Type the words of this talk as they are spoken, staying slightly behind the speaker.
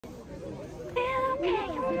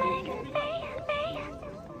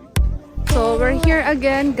So we're here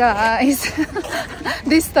again, guys.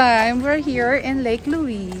 This time we're here in Lake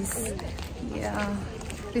Louise. Yeah,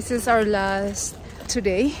 this is our last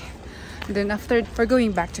today. And then after, we're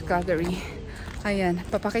going back to Calgary. Ayan,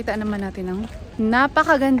 papakita naman natin ang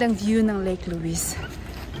napakagandang view ng Lake Louise.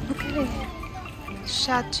 Okay.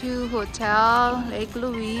 Chateau Hotel, Lake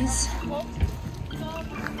Louise.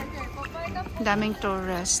 Daming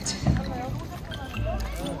tourist.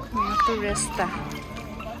 Mga turista.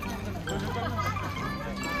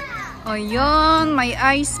 Oh, yun, may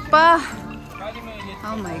ice pa.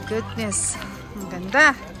 Oh my goodness. Ang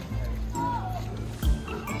ganda.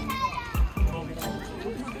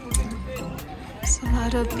 There's a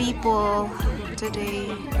lot of people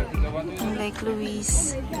today in Lake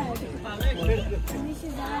Louise.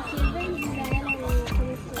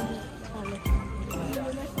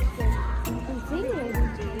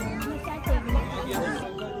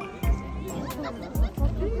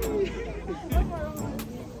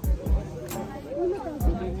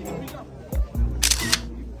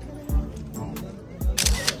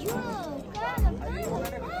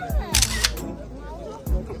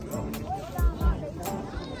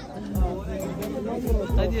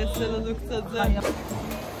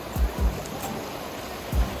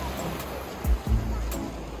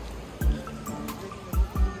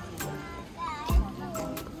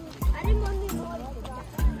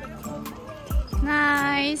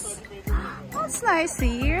 Nice. That's nice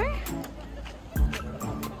here.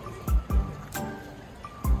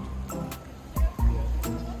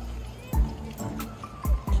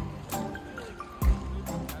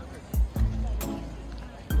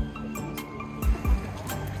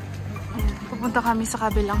 Pupunta kami sa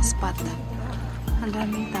kabilang spot. Ang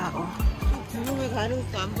daming tao.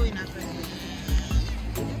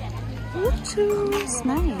 It's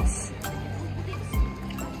nice.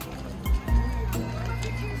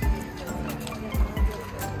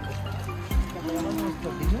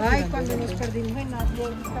 Ay, cuando nos perdimos en las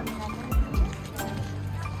bolsas caminamos.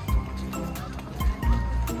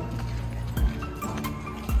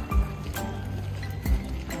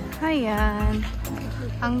 Ayan.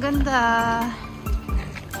 Ang ganda.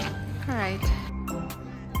 Alright.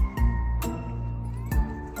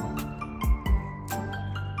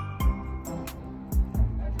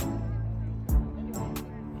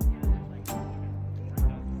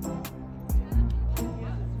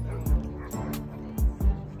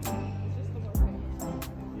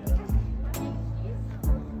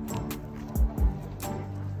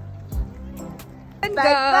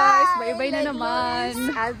 Guys, bye-bye na naman.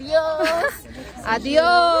 Adios.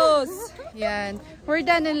 Adios. Yan. We're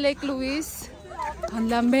done in Lake Louise. Ang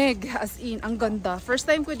lamig, as in, ang ganda. First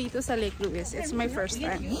time ko dito sa Lake Louise. It's my first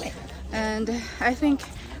time. And I think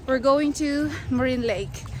we're going to Marine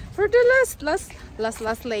Lake for the last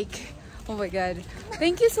lake. Oh my god.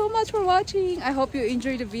 Thank you so much for watching. I hope you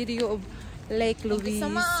enjoyed the video of Lake Louise.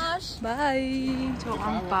 Thank you so much. Bye. So,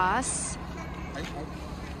 ang bus.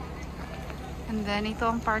 And then, ito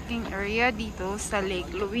ang parking area dito sa Lake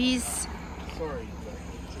Louise. Sorry.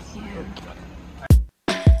 Yeah.